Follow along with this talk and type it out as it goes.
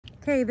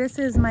Okay, this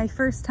is my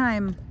first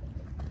timer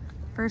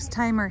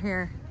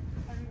here.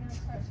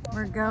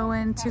 We're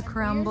going to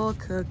Crumbl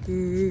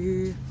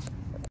cookie.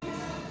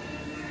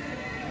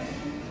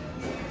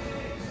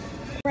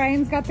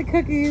 Ryan's got the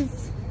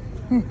cookies.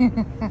 Here's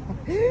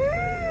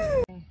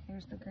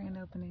the grand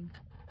opening.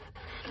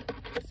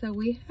 So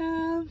we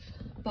have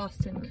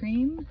Boston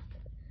cream,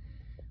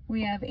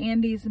 we have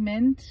Andy's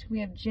mint,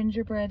 we have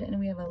gingerbread, and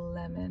we have a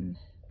lemon.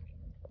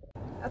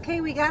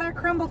 Okay, we got our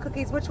Crumbl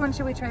cookies. Which one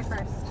should we try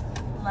first?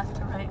 Left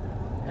to right.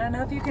 I don't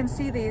know if you can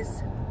see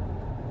these.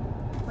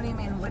 What do you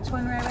mean? Which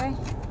one, Ray?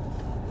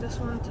 This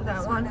one to that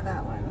This one. to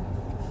that one.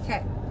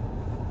 Okay.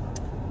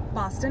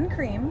 Boston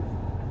cream.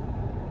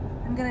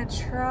 I'm gonna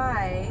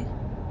try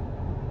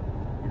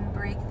and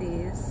break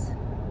these.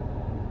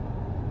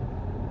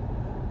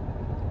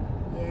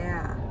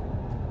 Yeah.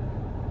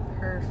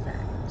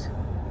 Perfect.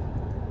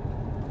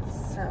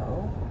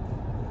 So.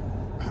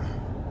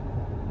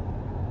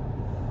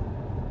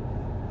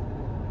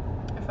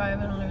 If I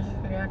have an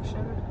allergic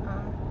reaction,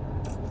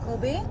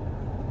 Colby.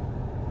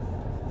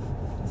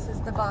 This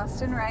is the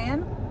Boston,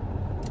 Ryan.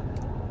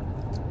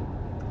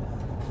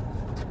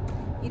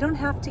 You don't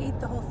have to eat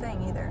the whole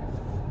thing either.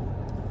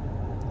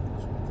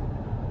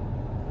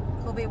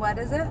 Colby, what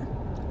is it?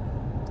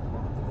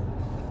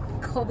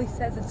 Colby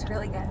says it's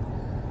really good.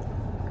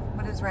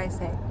 What does Ray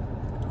say?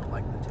 I don't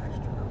like the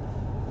texture.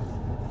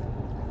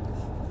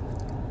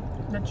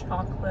 the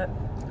chocolate.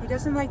 He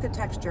doesn't like the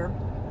texture.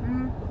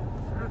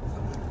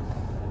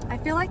 I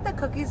feel like the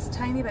cookie's a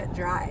tiny bit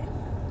dry.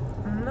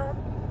 No.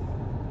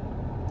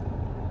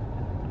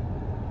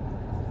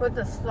 With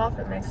the stuff,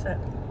 it makes it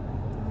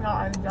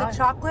not as dry. The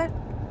chocolate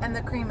and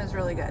the cream is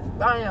really good.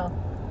 I know.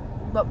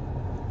 But,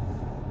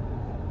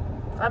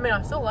 I mean,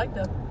 I still like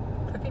the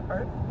cookie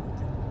part.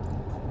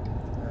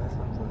 Yeah, this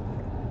one's really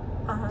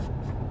good.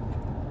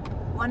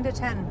 1 to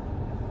 10.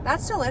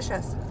 That's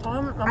delicious.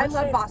 I'm I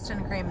love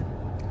Boston cream.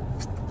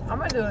 I'm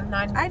gonna do a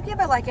 9. I'd give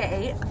it like an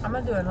 8. I'm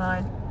gonna do a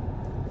 9.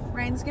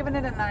 Ryan's giving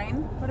it a 9.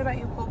 What about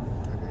you, Colby?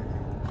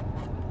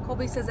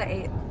 Colby says an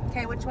 8.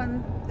 Okay, which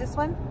one? This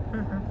one?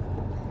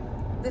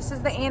 This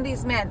is the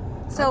Andy's mint.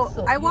 So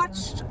I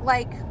watched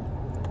like,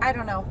 I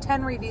don't know,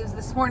 10 reviews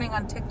this morning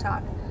on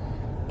TikTok.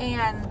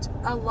 And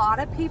a lot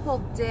of people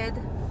did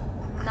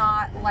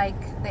not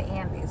like the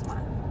Andy's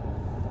one.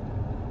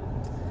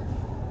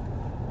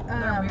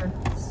 They're weird.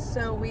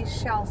 So we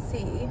shall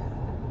see.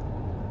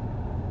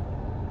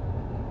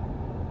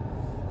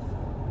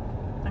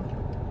 Thank you.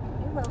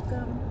 You're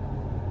welcome.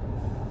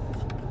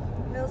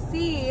 We'll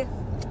see.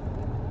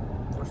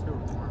 Wish they were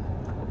warm.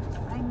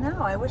 I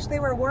know. I wish they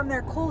were warm.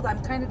 They're cold.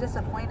 I'm kind of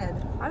disappointed.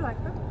 I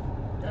like them.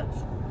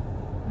 Yes.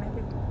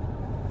 Maybe.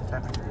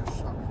 Texture just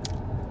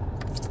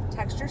sucks.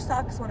 Texture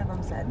sucks, one of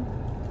them said.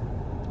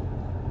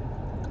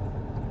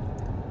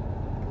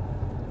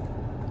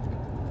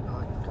 I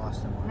like the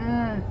Boston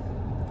one.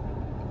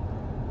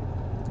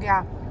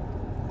 Yeah.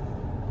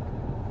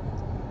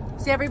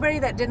 See, everybody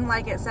that didn't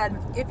like it said,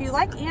 if you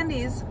like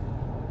Andy's,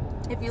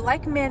 if you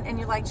like mint and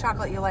you like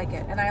chocolate, you like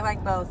it. And I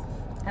like both.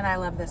 And I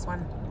love this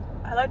one.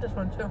 I like this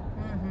one too.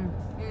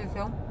 You do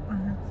too?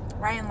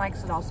 Ryan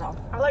likes it also.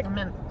 I like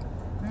mint.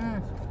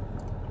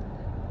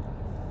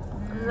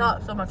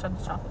 Not so much on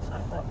the chocolate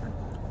side, but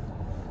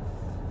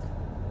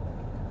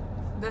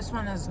This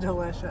one is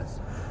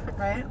delicious.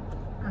 Right?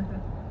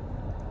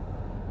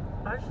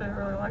 I actually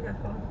really like it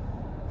too.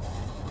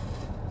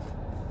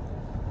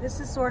 This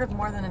is sort of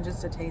more than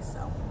just a taste,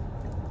 though.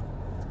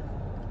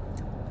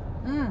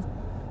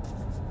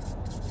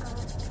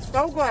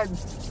 So good.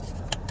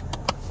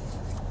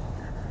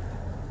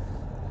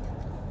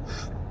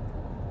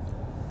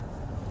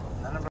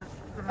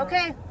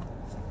 Okay.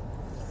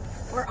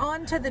 We're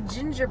on to the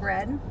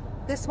gingerbread.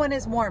 This one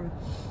is warm.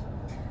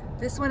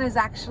 This one is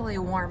actually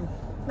warm.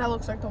 That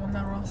looks like the one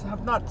that also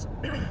have nuts.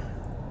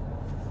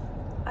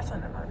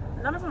 Actually, never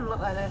mind. None of them look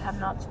like they have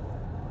nuts.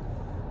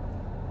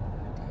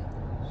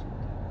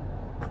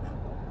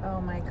 Oh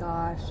my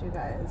gosh, you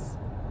guys.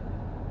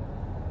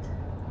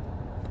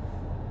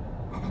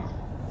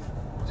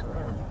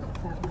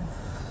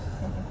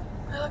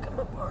 I like them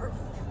apart.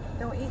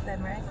 Don't eat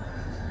them, right?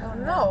 Oh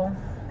No.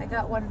 I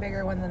got one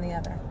bigger one than the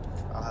other.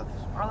 I'll have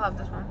this one. I'll have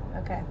this one.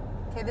 Okay.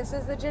 Okay, this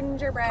is the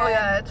gingerbread. Oh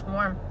yeah, it's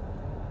warm.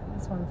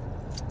 This one.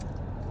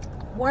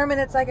 Warm,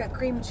 and it's like a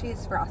cream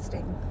cheese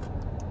frosting.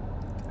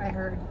 I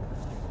heard.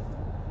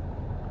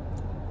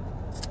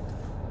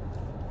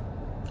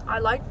 I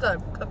like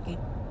the cookie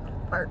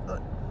part,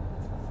 but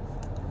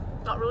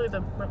not really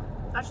the.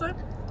 Actually,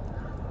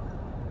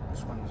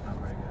 This one's not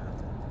very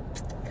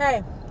good.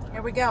 Okay,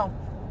 here we go.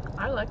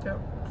 I like it.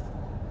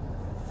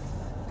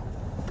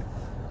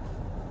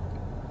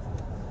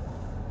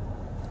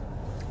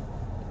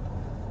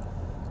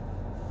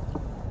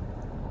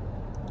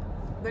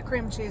 The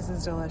cream cheese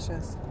is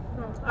delicious.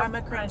 I'm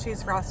a cream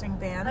cheese frosting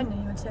fan. I knew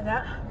you would say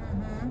that.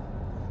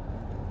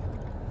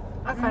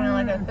 I kind of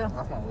like it too.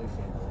 That's my least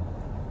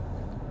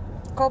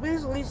favorite.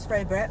 Colby's least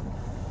favorite.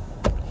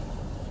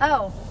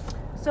 Oh,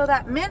 so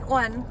that mint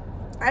one,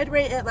 I'd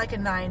rate it like a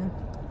 9.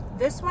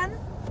 This one,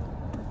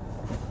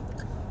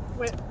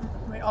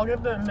 Wait, I'll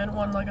give the mint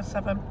one like a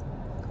 7.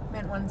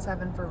 Mint one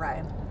 7 for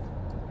Ryan.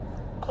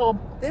 Cool.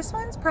 This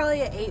one's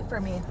probably an 8 for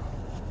me.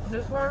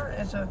 This one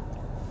is a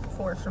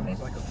 4 for me.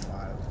 It's like a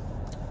 5.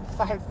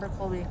 5 for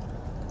Colby.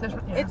 This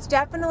one, yeah. It's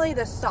definitely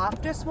the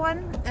softest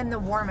one and the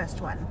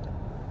warmest one.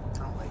 I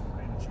don't like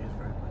cream cheese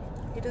very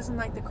much. He doesn't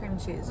like the cream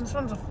cheese. This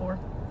one's a 4.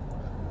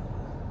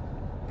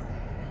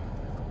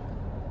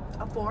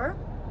 A 4?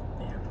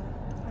 Yeah.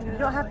 You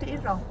don't have to eat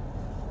it all.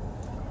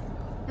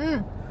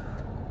 Mmm.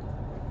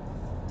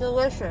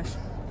 Delicious.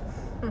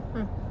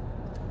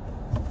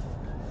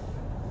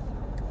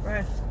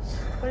 Right.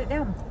 Put it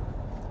down.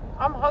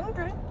 I'm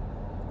hungry.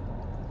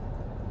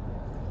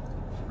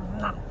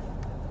 No.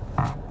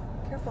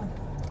 Careful.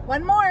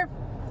 One more.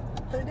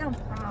 Put it down.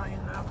 I'm not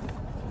eating that.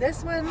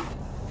 This one,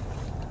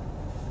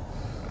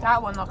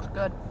 That one looks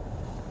good.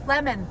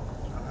 lemon.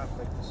 I'll have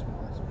like the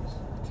smallest piece.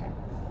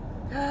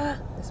 Okay.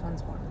 This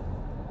one's warm.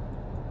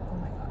 Oh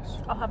my gosh.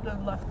 I'll have the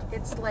left.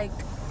 It's like,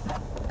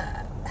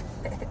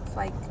 it's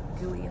like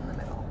gooey in the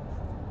middle.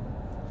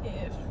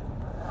 Yes.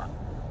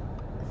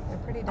 They're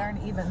pretty darn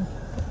even.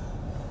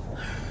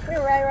 Here,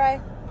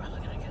 Rai. Probably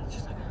gonna get it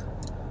just like.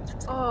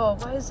 Oh,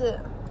 why is it?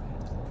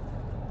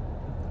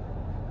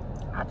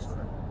 Actually.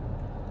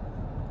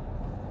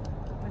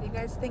 What do you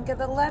guys think of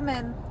the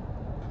lemon?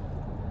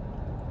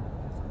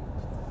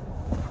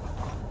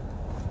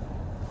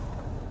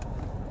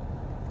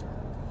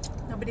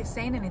 Nobody's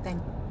saying anything.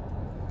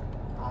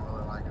 I don't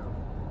really like it.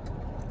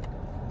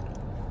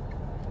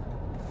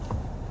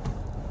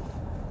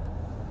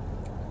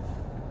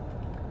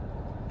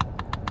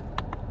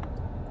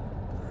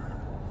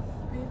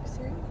 Are you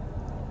serious?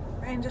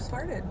 Ryan just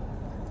farted.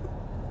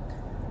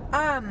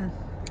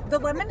 The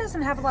lemon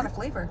doesn't have a lot of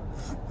flavor,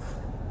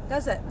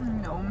 does it?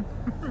 No.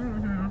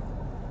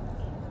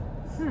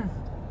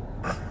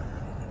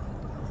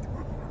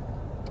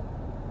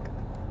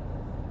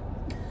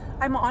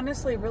 I'm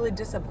honestly really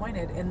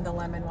disappointed in the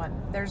lemon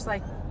one. There's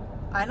like,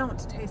 I don't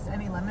taste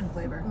any lemon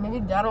flavor.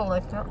 Maybe Dad will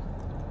like it.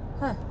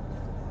 Huh.